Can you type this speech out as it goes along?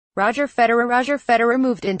Roger Federer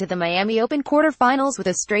moved into the Miami Open quarterfinals with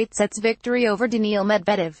a straight sets victory over Daniil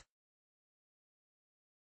Medvedev.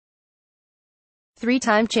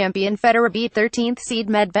 Three-time champion Federer beat 13th seed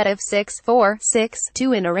Medvedev 6-4,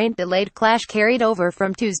 6-2 in a rain-delayed clash carried over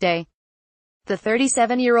from Tuesday. The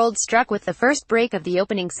 37-year-old struck with the first break of the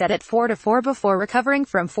opening set at 4-4 before recovering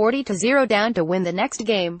from 40-0 down to win the next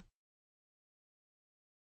game.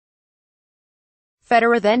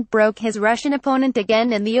 Federer then broke his Russian opponent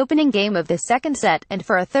again in the opening game of the second set, and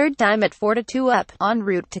for a third time at 4-2 up, en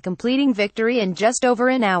route to completing victory in just over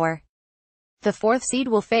an hour. The fourth seed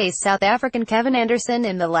will face South African Kevin Anderson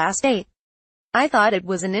in the last 8. "I thought it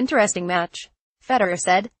was an interesting match," Federer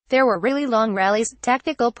said. "There were really long rallies,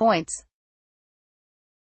 tactical points.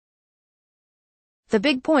 The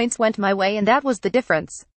big points went my way and that was the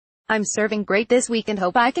difference. I'm serving great this week and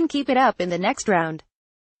hope I can keep it up in the next round."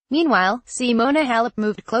 Meanwhile, Simona Halep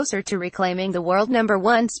moved closer to reclaiming the world number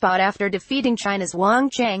 1 spot after defeating China's Wang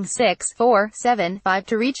Chang 6-4, 7-5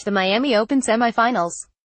 to reach the Miami Open semifinals.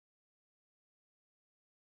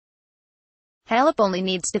 Halep only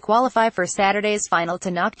needs to qualify for Saturday's final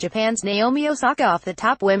to knock Japan's Naomi Osaka off the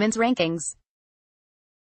top women's rankings.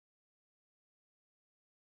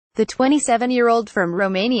 The 27-year-old from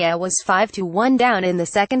Romania was 5-1 down in the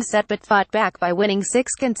second set but fought back by winning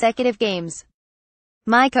 6 consecutive games.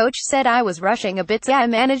 "My coach said I was rushing a bit, so I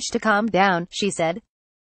managed to calm down," she said.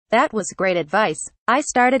 "That was great advice. I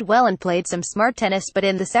started well and played some smart tennis, but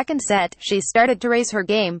in the second set, she started to raise her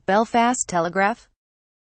game." Belfast Telegraph.